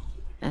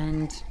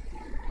 And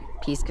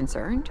he's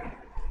concerned?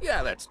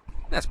 Yeah,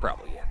 that's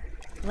probably it.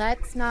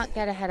 Let's not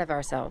get ahead of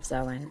ourselves,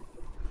 Owen.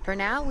 For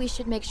now, we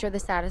should make sure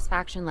the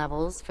satisfaction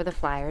levels for the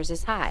flyers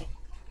is high.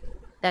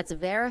 That's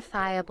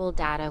verifiable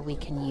data we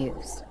can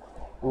use.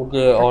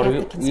 Okay, और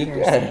ये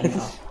क्या है?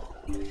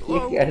 ये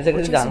कैसे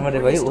कैसे जानवर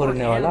है भाई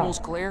उड़ने वाला?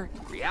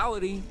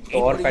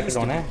 तो और पैकेट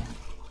होना है।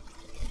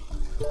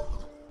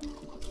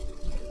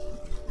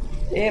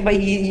 ए भाई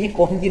ये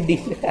कौन सी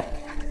डील है?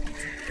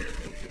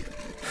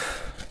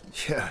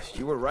 Yeah,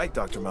 you were right,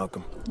 Dr.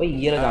 Malcolm. भाई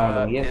ये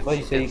जानवर ये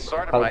भाई सही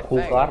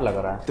खूंखार लग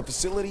रहा है। The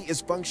facility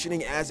is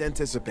functioning as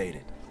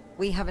anticipated.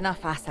 We have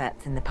enough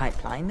assets in the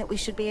pipeline that we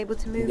should be able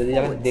to move जल्दी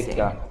जाकर forward देख soon.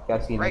 क्या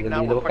सीन है, Right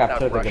now जल्दी we're लोग putting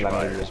कैप्चर out brush करके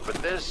लाएंगे। fires, but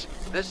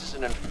this is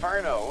an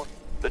inferno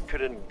that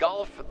could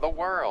engulf the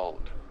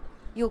world.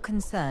 Your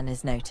concern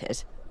is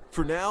noted.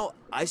 For now,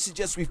 I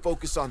suggest we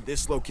focus on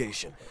this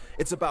location.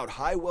 It's about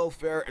high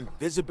welfare and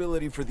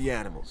visibility for the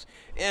animals,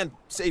 and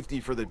safety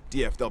for the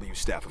DFW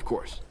staff, of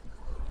course.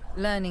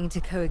 Learning to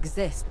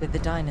coexist with the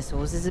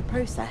dinosaurs is a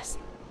process.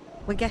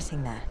 We're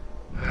getting there.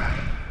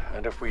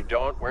 And if we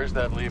don't, where's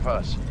that leave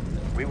us?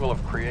 We will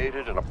have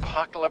created an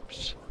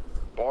apocalypse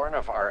born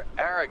of our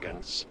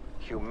arrogance,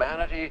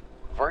 humanity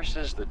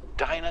versus the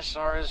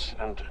dinosaurs,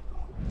 and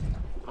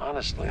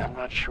honestly, I'm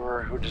not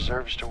sure who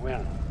deserves to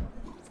win.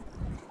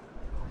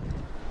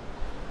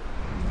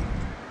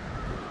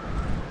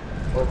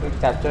 Okay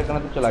capture करना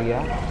तो चला गया।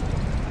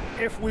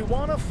 If we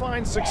want to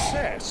find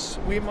success,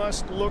 we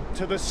must look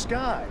to the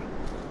sky.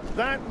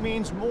 That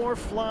means more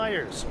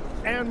flyers,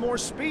 and more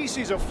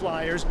species of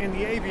flyers in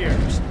the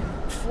aviaries.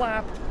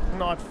 Flap,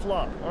 not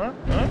flop, huh?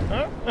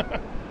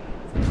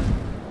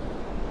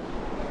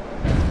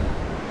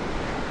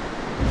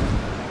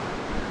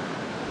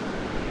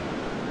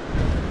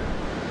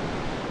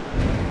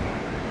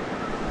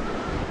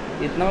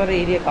 इतना बड़ा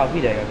area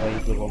काफ़ी जाएगा भाई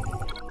इसको।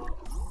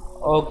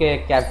 ओके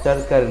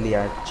कैप्चर कर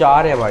लिया।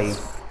 4 है भाई,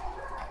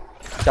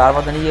 4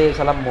 पता नहीं ये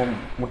साला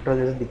मुट्ठा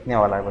जैसे दिखने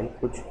वाला है भाई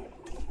कुछ।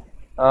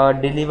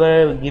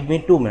 Deliver give me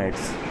 2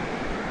 minutes.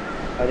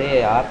 अरे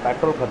यार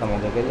पेट्रोल ख़त्म हो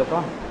गया लोग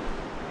का।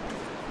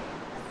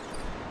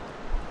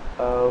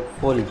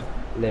 फुल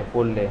ले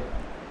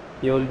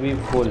फ्यूल भी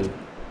फुल।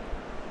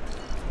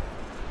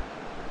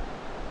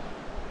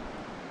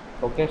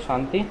 ओके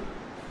शांति।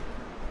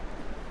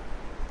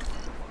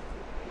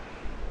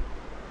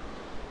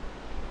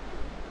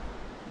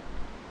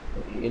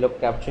 ये लोग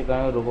कैप्चर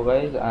करेंगे, रुको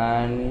गाइस।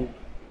 एंड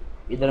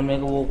इधर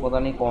मेरे को वो पता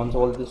नहीं कौन सा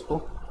बोलते इसको।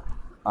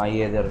 हाँ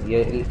ये इधर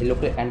ये लोग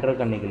को एंटर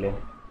करने के लिए,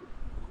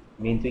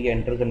 मेन तो ये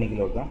एंटर करने के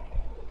लिए होता है।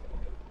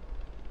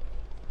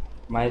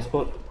 मैं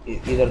इसको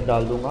इधर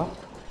डाल दूंगा।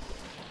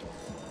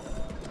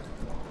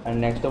 एंड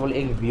नेक्स्ट ऑफ ऑल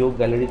एक व्यू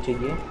गैलरी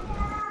चाहिए।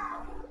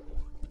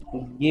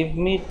 Give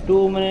me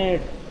 2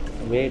 minute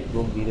wait.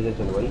 रुक धीरे धीरे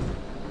चलो भाई।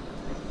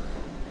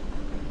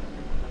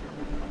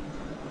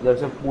 इधर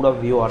से पूरा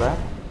व्यू आ रहा है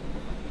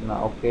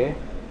ना। ओके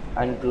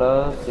एंड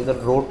प्लस इधर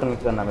रोड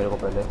कनेक्ट करना मेरे को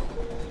पहले।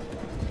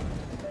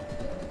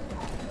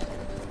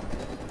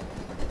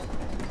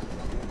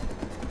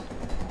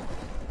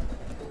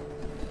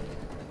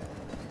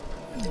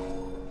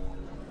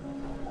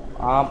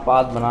 हाँ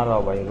पाथ बना रहा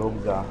हूँ भाई, रुक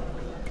जा।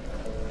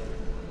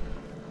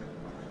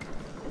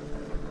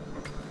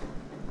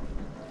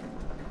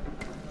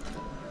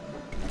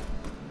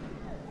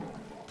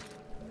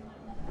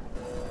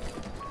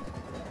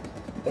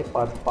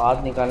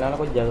 पाथ निकालने वाला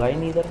कोई जगह ही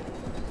नहीं इधर।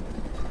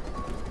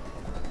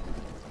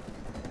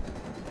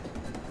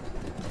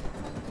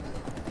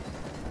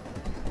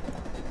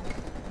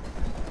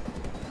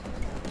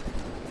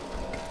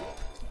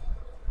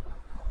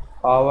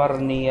 पावर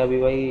नहीं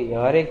अभी भाई,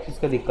 हर एक चीज़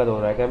का दिक्कत हो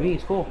रहा है क्या अभी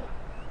इसको।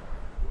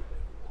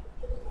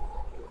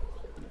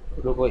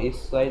 रुको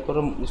इस साइड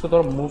थोड़ा इसको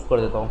थोड़ा मूव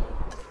कर देता हूँ,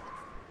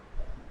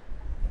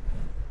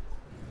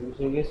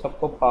 इसलिए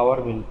सबको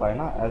पावर मिल पाए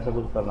ना। ऐसा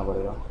कुछ करना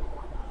पड़ेगा।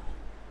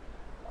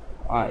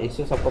 हाँ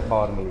इससे सबको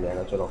पावर मिल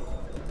जाएगा। चलो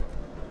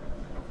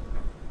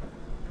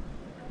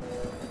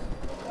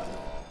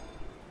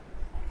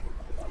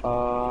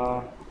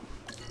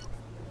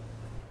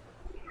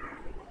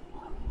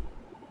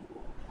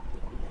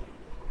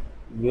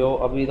वो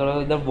अभी थोड़ा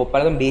इधर वो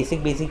पहले तो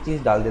बेसिक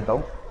चीज़ डाल देता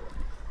हूँ।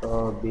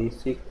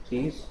 बेसिक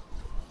चीज़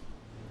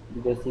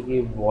जैसे कि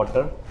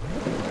वाटर।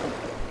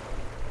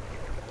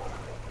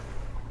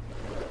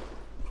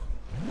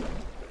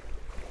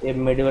 ये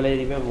मिड वाले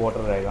एरिया में वाटर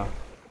रहेगा।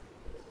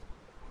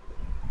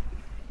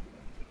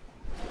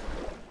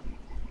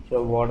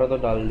 तो वाटर तो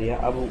डाल दिया,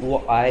 अब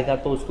वो आएगा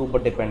तो उसके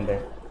ऊपर डिपेंड है।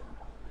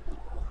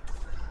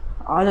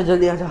 आजा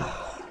जल्दी आजा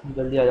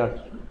जल्दी आजा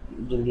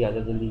जल्दी आजा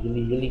जल्दी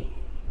जल्दी जल्दी।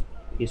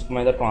 इसको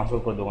मैं इधर ट्रांसफ़र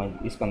कर दूंगा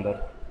इसके अंदर।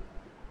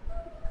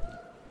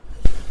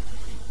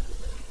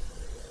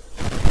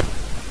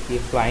 ये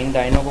फ्लाइंग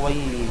डायनो को भाई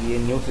ये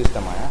न्यू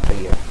सिस्टम आया,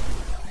 सही है।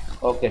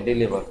 Okay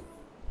deliver.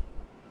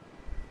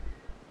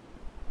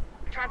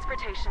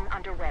 Transportation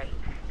underway.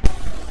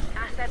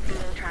 Asset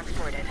being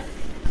transported.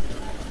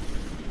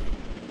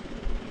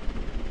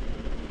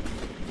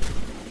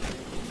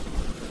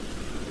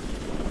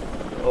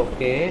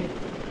 Okay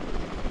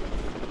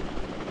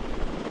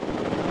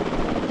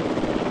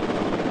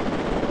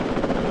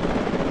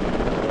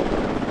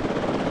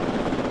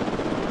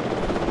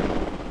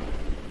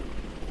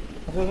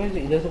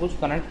इधर से कुछ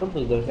कनेक्ट कर दो,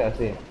 इधर से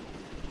ऐसे।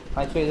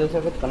 हाँ इसको इधर से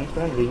अगर कनेक्ट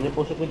करें रिले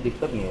पोस्ट से कोई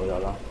दिक्कत नहीं हो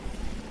ज़्यादा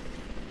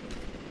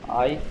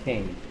आई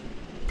थिंक।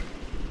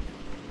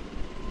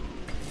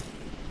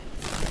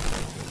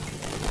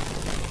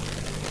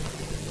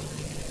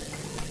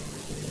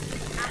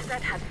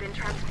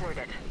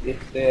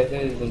 इससे ऐसे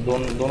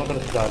दोनों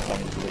तरफ से जाता है।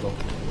 तो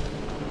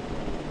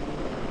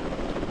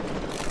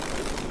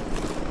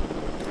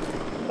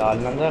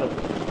डाल अंदर।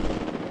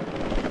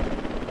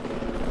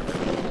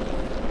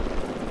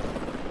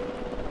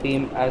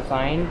 Team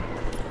assign,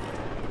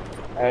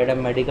 add a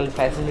medical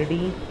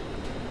facility.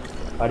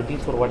 Her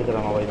cheese provide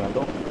कराऊंगा भाई मैं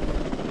तो,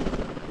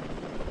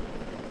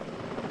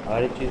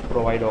 हर चीज़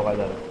प्रोवाइड होगा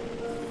इधर,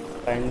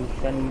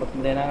 टेंशन मत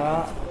लेना।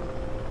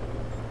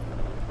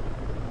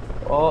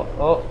 ओ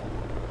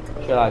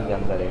चला गया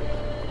अंदर एक।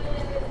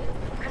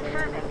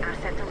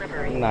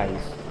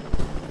 नाइस।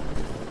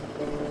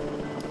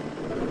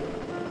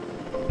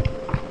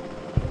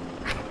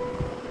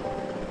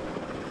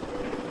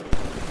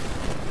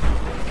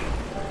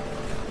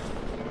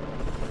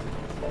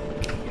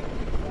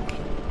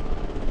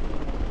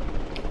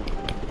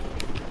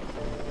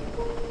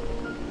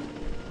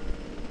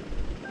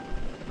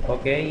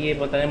 ओके ये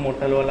पता नहीं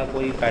मोटल वाला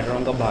कोई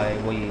पैटर्न का भाई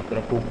वही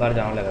तरफ खूब बार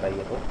जाना लग रहा है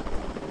ये तो।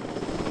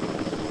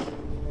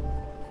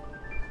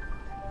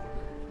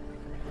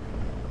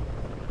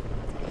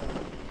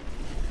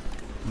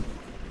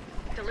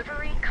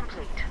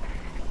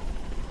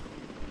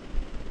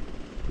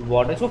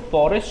 वाटर, इसको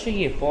फॉरेस्ट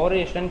चाहिए,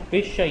 फॉरेस्ट एंड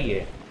फिश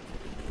चाहिए।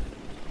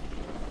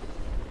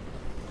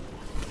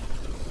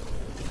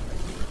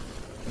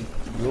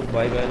 लोग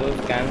भाई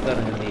लोग स्कैन कर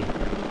जल्दी।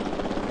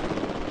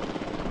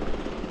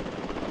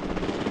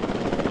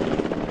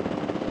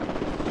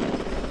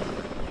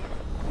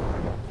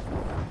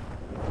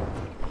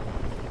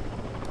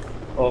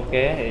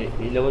 ओके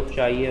ये लोगों को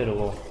चाहिए,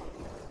 रुको,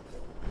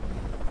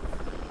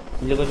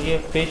 ये लोगों को चाहिए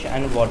फिश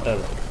एंड वाटर।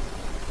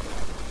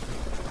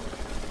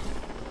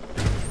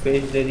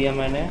 फिश दे दिया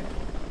मैंने,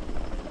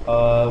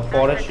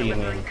 फॉरेस्ट चाहिए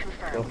मेन,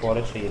 तो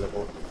फॉरेस्ट चाहिए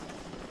लोगों को।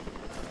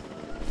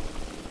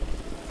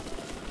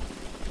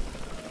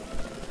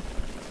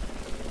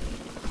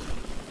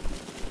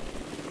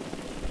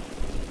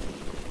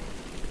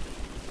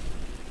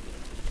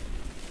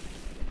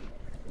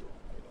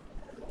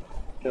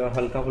 तो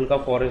हल्का फुल्का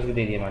फॉरेस्ट भी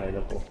दे दिया मैंने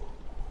लोग को।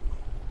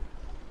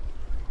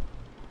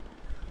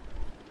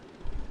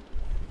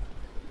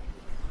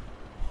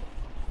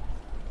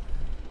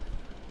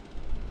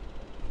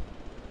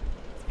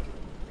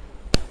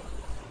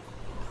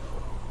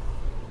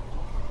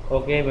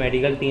 ओके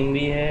मेडिकल टीम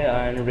भी है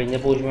एंड रेंजर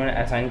पोस्ट मैंने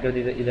असाइन कर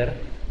दी इधर।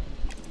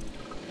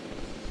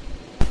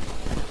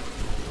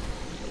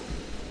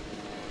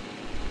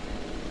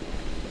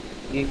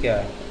 ये क्या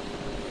है?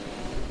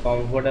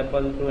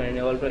 Comfortable to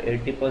enable to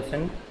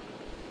 80%।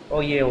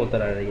 और ये होता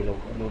रहा है, ये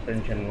लोग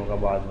टेंशन का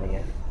बात नहीं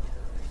है।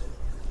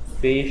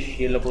 फिश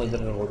ये लोग को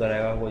इधर होता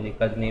रहेगा, कोई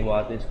दिक्कत नहीं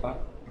बात है इसका।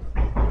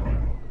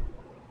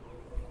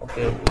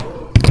 ओके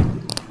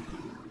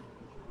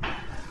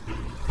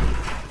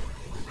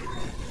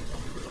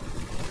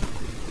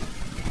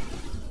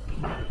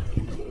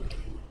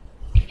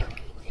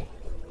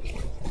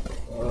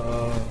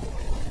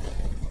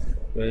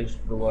फिश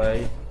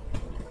प्रोवाइड,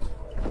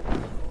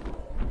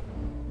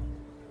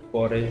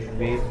 फॉरेस्ट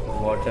भी,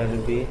 वाटर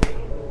भी।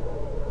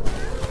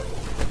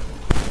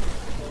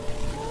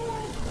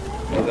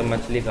 अगर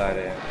मछली खा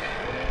रहे हैं,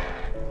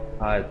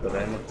 हाँ तो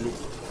रहे मछली।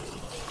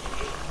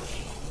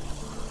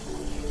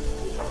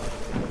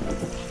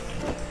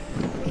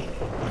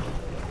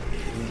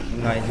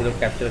 ना ये लोग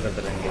कैप्चर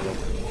करते रहेंगे,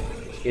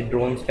 लोग ये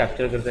ड्रोन्स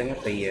कैप्चर करते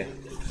रहेंगे, सही है।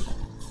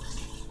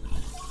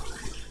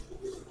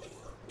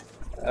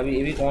 अभी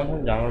ये भी कौन सा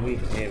जानवर भी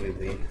है, अभी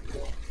भी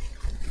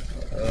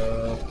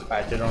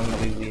पैटर्न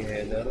अभी भी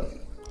है इधर।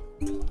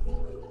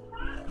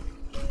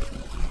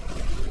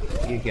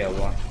 ये क्या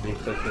हुआ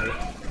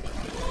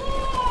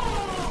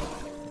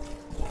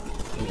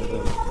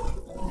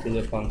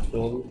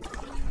console?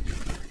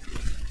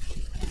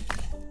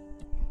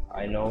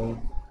 I know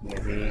may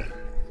be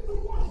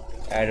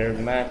adder.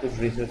 मैं कुछ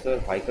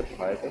रिसोर्सर हाई कर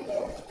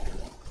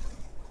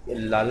ये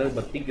लाल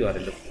बत्ती क्यों आ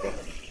रही है?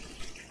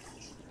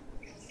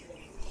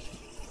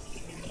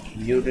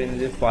 यू ड्रिंक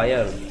द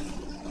फायर,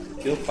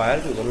 क्यों फायर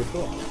क्यों करो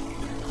उसको?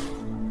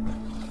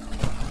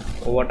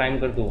 ओवर टाइम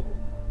कर दो,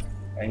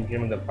 एंट्री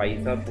मतलब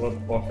पैसा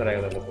बहुत कॉस्ट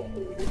रहेगा लोगों को।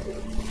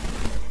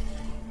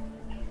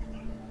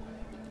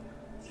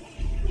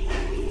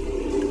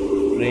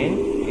 ट्रेन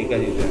ये क्या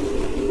चीज़ है?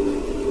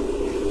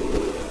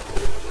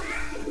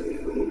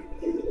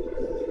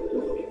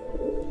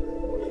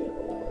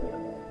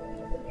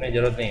 नहीं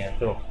जरूरत नहीं है,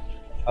 चलो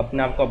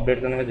अपने आप को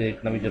अपडेट करने का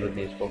देखना भी जरूरत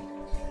नहीं इसको।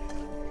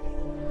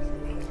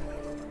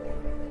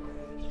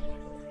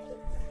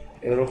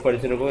 एरो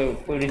परिसर को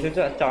कोई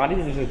रिसर्च 4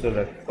 ही रिसर्चर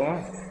रखता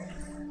हूँ।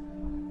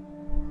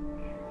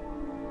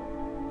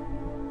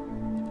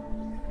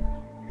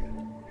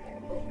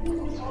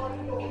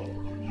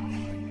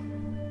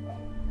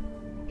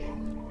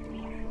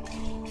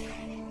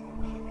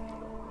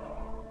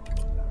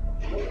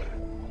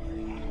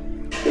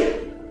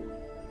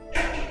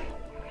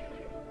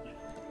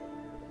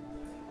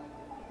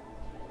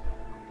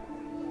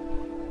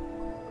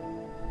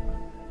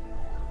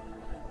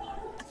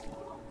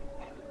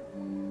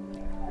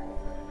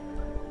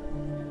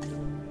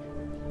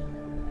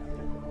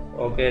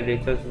 ओके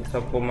रिसर्च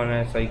सबको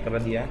मैंने सही कर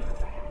दिया।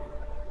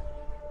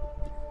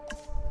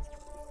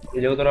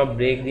 ये लोग थोड़ा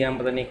ब्रेक दिया,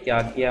 पता नहीं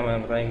क्या किया,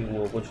 मैं पता नहीं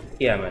वो कुछ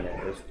किया मैंने,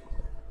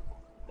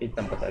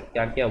 इतना पता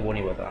क्या किया वो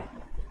नहीं पता।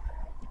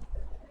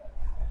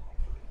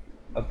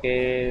 ओके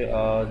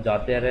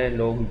जाते रहे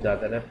लोग,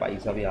 जाते रहे,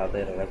 पैसा भी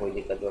आते रहे, कोई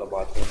दिक्कत वाला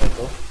बात नहीं है।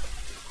 तो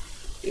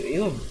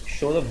ये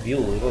शो द व्यू,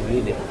 वो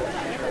व्यू देखो।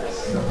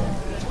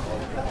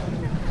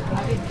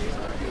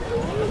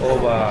 ओ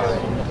भाई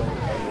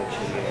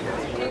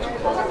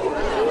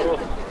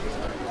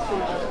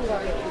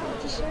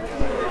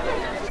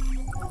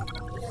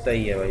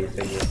सही है भाई,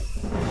 सही है।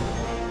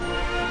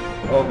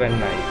 Okay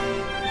nice,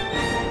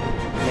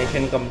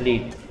 mission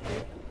complete.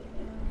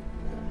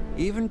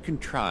 Even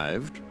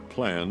contrived,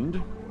 planned,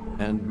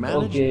 and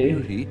managed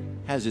beauty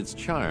has its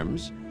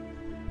charms,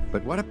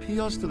 but what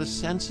appeals to the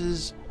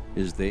senses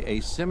is the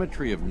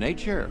asymmetry of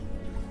nature.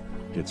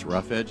 Its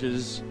rough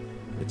edges,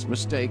 its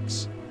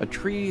mistakes, a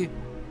tree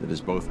that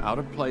is both out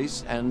of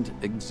place and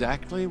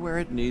exactly where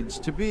it needs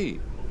to be.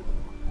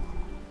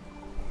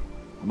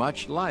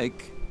 Much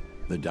like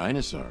the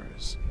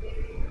dinosaurs.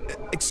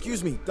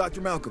 Excuse me,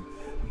 Dr. Malcolm.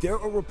 There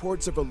are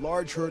reports of a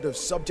large herd of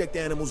subject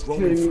animals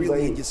roaming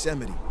freely in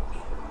Yosemite.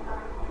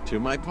 To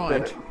my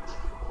point,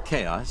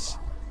 chaos.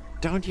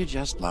 Don't you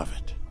just love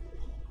it?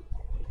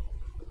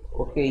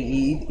 Okay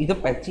ये तो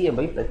patchy है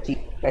भाई, patchy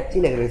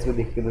patchy लग रहा है इसको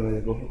देख के तो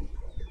मेरे को।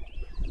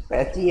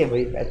 पैची है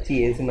भाई,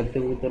 पैची है, ऐसे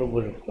मतलब वो तरह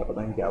बोल रहा,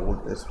 पता नहीं क्या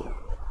बोलते हैं इसको,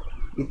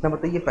 इतना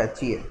पता ये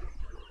पैची है।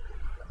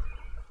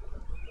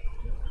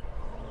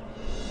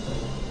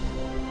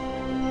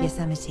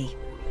 Yosemite,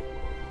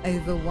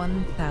 over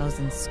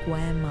 1,000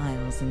 square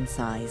miles in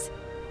size.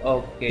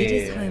 Okay. It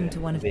is home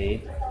to one of.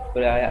 तो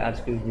आज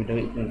की वीडियो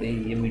इतना ही,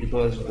 ये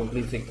वीडियो को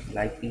please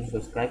like please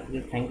subscribe,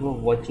 thank you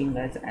for watching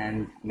guys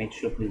and make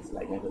sure please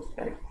like and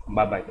subscribe.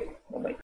 Bye bye bye bye.